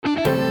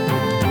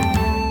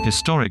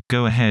historic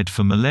go-ahead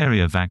for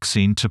malaria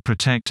vaccine to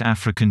protect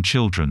African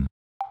children.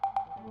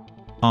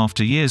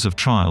 After years of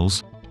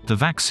trials, the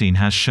vaccine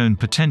has shown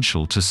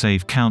potential to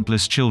save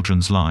countless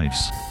children's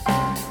lives.